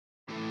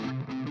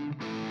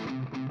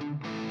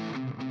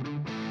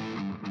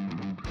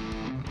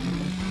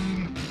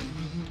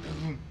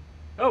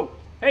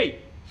Hey,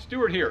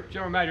 Stuart here,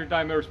 General Manager of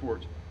Diamond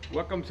Motorsports.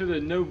 Welcome to the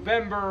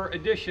November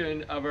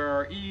edition of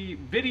our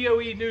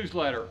Video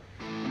e-newsletter.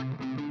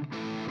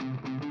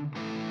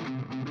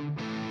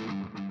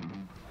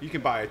 You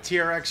can buy a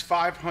TRX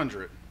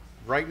 500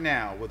 right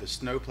now with a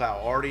snowplow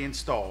already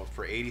installed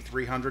for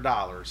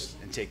 $8,300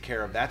 and take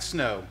care of that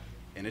snow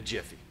in a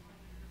jiffy.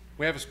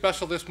 We have a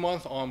special this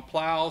month on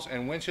plows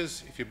and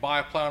winches. If you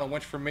buy a plow and a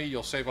winch from me,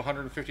 you'll save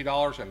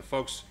 $150. And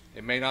folks,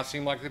 it may not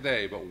seem like the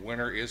day, but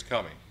winter is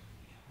coming.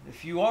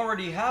 If you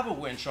already have a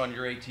winch on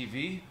your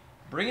ATV,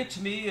 bring it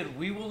to me and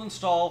we will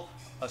install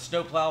a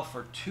snowplow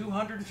for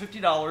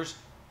 $250,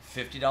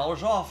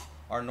 $50 off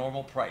our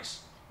normal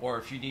price. Or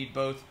if you need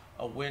both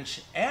a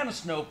winch and a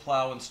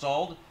snowplow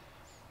installed,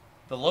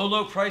 the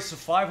low price of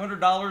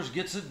 $500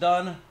 gets it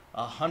done,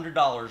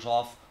 $100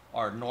 off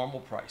our normal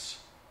price.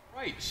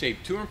 Right, save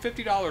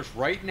 $250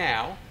 right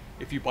now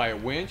if you buy a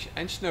winch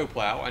and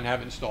snowplow and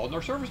have it installed in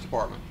our service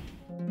department.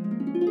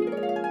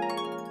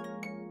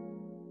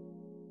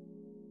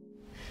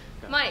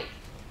 Mike,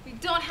 we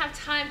don't have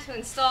time to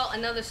install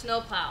another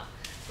snowplow.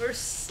 We're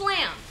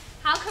slammed.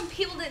 How come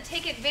people didn't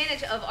take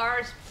advantage of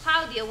our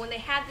plow deal when they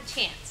had the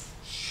chance?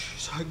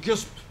 Jeez, I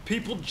guess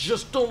people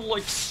just don't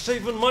like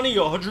saving money,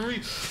 Audrey.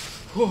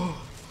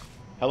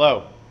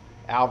 Hello,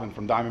 Alvin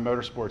from Diamond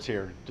Motorsports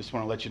here. Just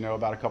want to let you know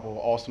about a couple of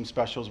awesome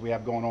specials we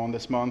have going on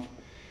this month.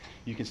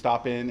 You can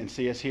stop in and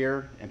see us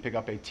here and pick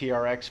up a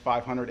TRX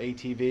 500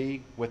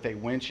 ATV with a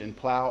winch and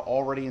plow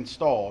already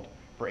installed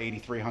for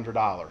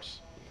 $8,300.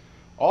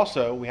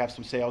 Also, we have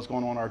some sales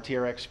going on our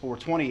TRX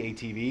 420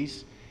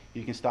 ATVs.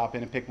 You can stop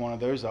in and pick one of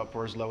those up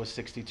for as low as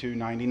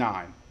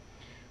 $62.99.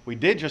 We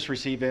did just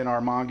receive in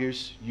our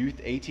Mongoose Youth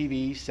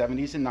ATVs,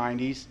 70s and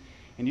 90s,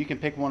 and you can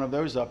pick one of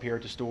those up here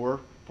at the store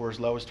for as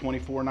low as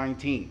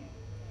 $24.19.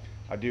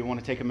 I do want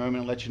to take a moment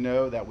and let you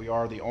know that we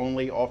are the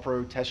only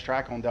off-road test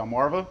track on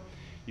Delmarva.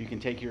 You can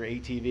take your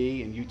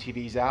ATV and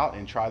UTVs out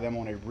and try them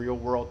on a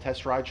real-world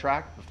test ride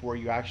track before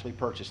you actually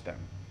purchase them.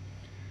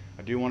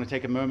 I do want to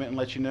take a moment and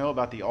let you know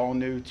about the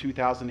all-new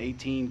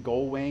 2018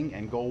 Gullwing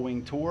and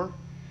Gullwing Tour.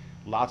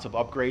 Lots of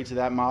upgrades to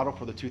that model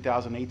for the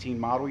 2018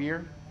 model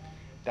year.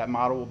 That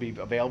model will be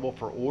available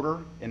for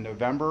order in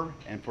November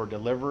and for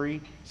delivery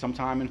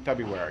sometime in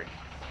February.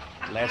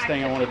 Last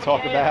thing I want to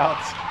talk about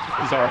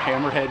is our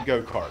Hammerhead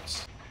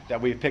go-karts that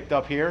we've picked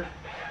up here.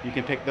 You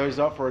can pick those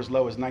up for as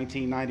low as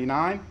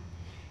 $19.99.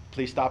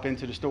 Please stop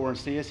into the store and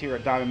see us here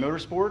at Diamond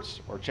Motorsports,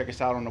 or check us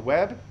out on the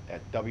web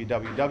at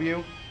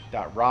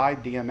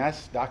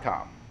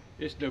www.ridedms.com.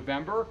 It's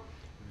November.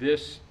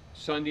 This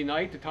Sunday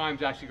night, the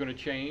time's actually going to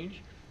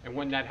change. And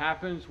when that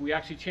happens, we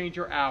actually change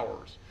our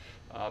hours.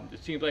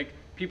 It seems like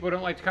people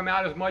don't like to come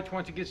out as much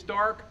once it gets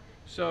dark.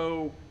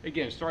 So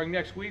again, starting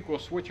next week, we'll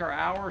switch our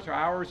hours. Our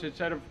hours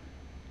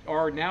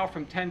are now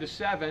from 10 to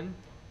 7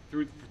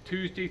 through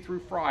Tuesday through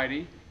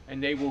Friday,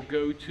 and they will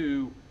go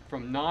to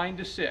from 9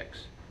 to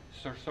 6.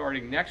 So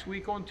starting next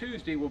week on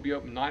Tuesday, we'll be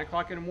open 9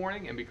 o'clock in the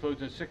morning and be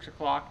closing at 6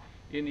 o'clock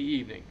in the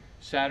evening.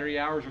 Saturday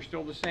hours are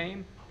still the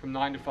same, from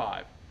 9 to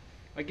 5.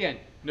 Again,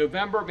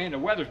 November, man, the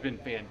weather's been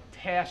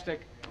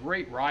fantastic.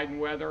 Great riding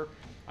weather.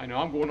 I know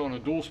I'm going on a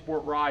dual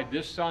sport ride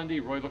this Sunday.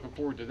 Really looking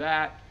forward to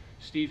that.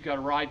 Steve's got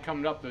a ride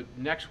coming up the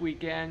next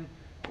weekend,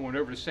 going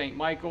over to St.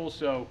 Michael's.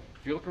 So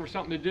if you're looking for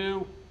something to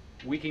do,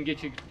 we can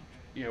get you,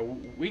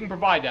 we can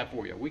provide that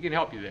for you. We can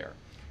help you there.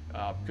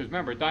 Because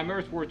remember, at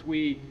Diamond Motorsports,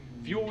 we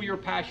fuel your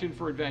passion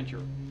for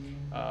adventure.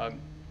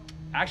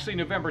 Actually,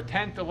 November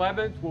 10th,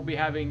 11th, we'll be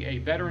having a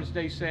Veterans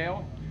Day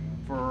sale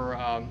for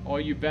all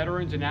you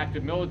veterans and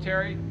active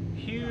military.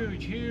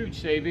 Huge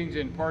savings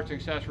in parts and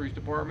accessories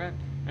department,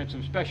 and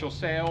some special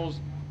sales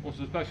on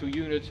some special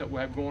units that we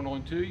have going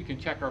on too. You can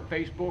check our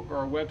Facebook or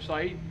our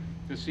website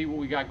to see what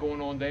we got going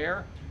on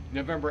there.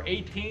 November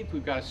 18th,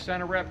 we've got a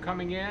Sena rep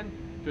coming in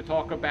to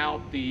talk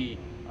about the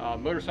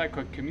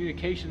motorcycle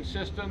communication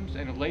systems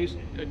and the latest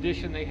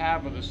edition they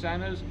have of the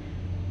Senas.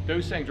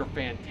 Those things are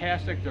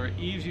fantastic. They're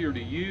easier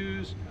to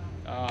use,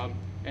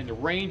 and the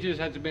ranges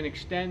has been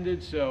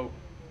extended, so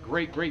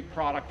great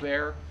product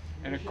there.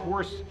 And of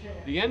course,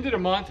 the end of the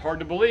month, hard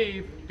to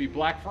believe, be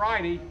Black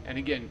Friday, and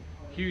again,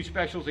 huge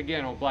specials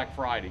again on Black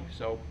Friday.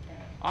 So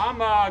I'm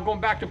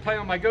going back to play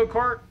on my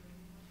go-kart.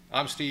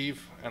 I'm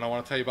Steve, and I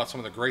want to tell you about some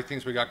of the great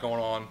things we got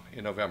going on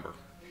in November.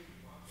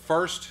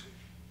 First,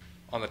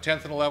 on the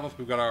 10th and 11th,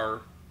 we've got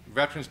our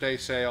Veterans Day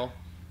sale,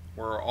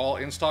 where all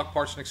in-stock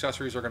parts and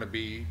accessories are going to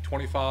be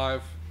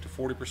 25 to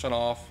 40%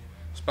 off.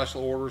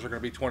 Special orders are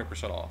going to be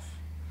 20% off.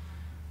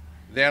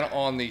 Then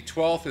on the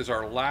 12th is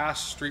our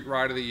last street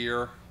ride of the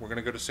year. We're going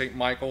to go to St.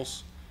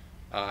 Michael's,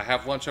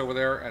 have lunch over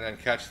there, and then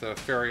catch the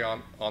ferry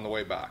on the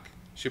way back.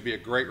 Should be a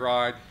great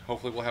ride.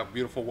 Hopefully we'll have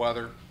beautiful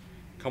weather.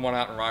 Come on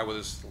out and ride with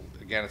us.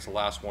 Again, it's the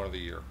last one of the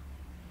year.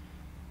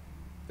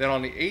 Then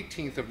on the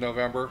 18th of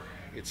November,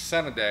 it's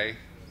Sena Day.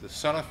 The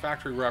Sena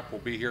factory rep will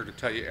be here to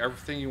tell you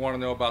everything you want to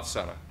know about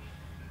Sena.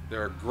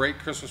 They're a great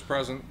Christmas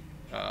present.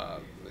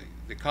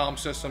 The comm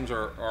systems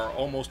are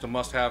almost a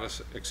must-have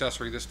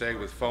accessory this day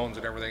with phones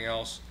and everything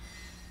else.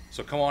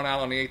 So come on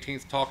out on the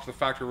 18th, talk to the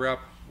factory rep.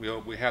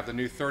 We have the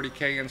new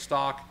 30K in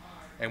stock,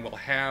 and we'll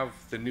have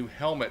the new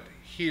helmet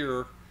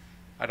here.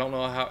 I don't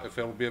know if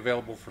it'll be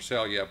available for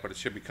sale yet, but it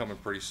should be coming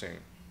pretty soon.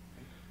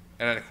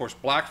 And then of course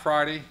Black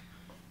Friday,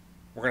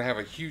 we're going to have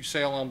a huge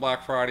sale on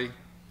Black Friday.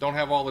 Don't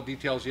have all the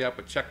details yet,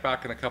 but check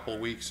back in a couple of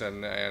weeks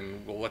and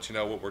we'll let you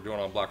know what we're doing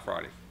on Black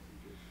Friday.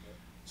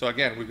 So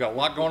again, we've got a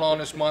lot going on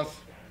this month.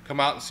 Come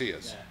out and see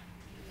us.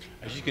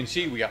 As you can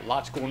see, we got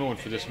lots going on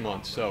for this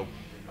month. So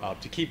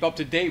to keep up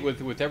to date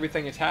with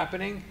everything that's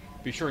happening,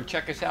 be sure and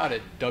check us out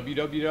at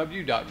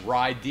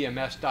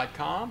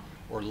www.ridedms.com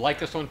or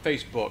like us on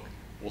Facebook.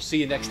 We'll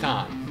see you next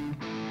time.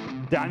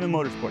 Diamond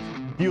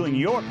Motorsports, fueling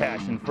your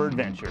passion for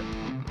adventure.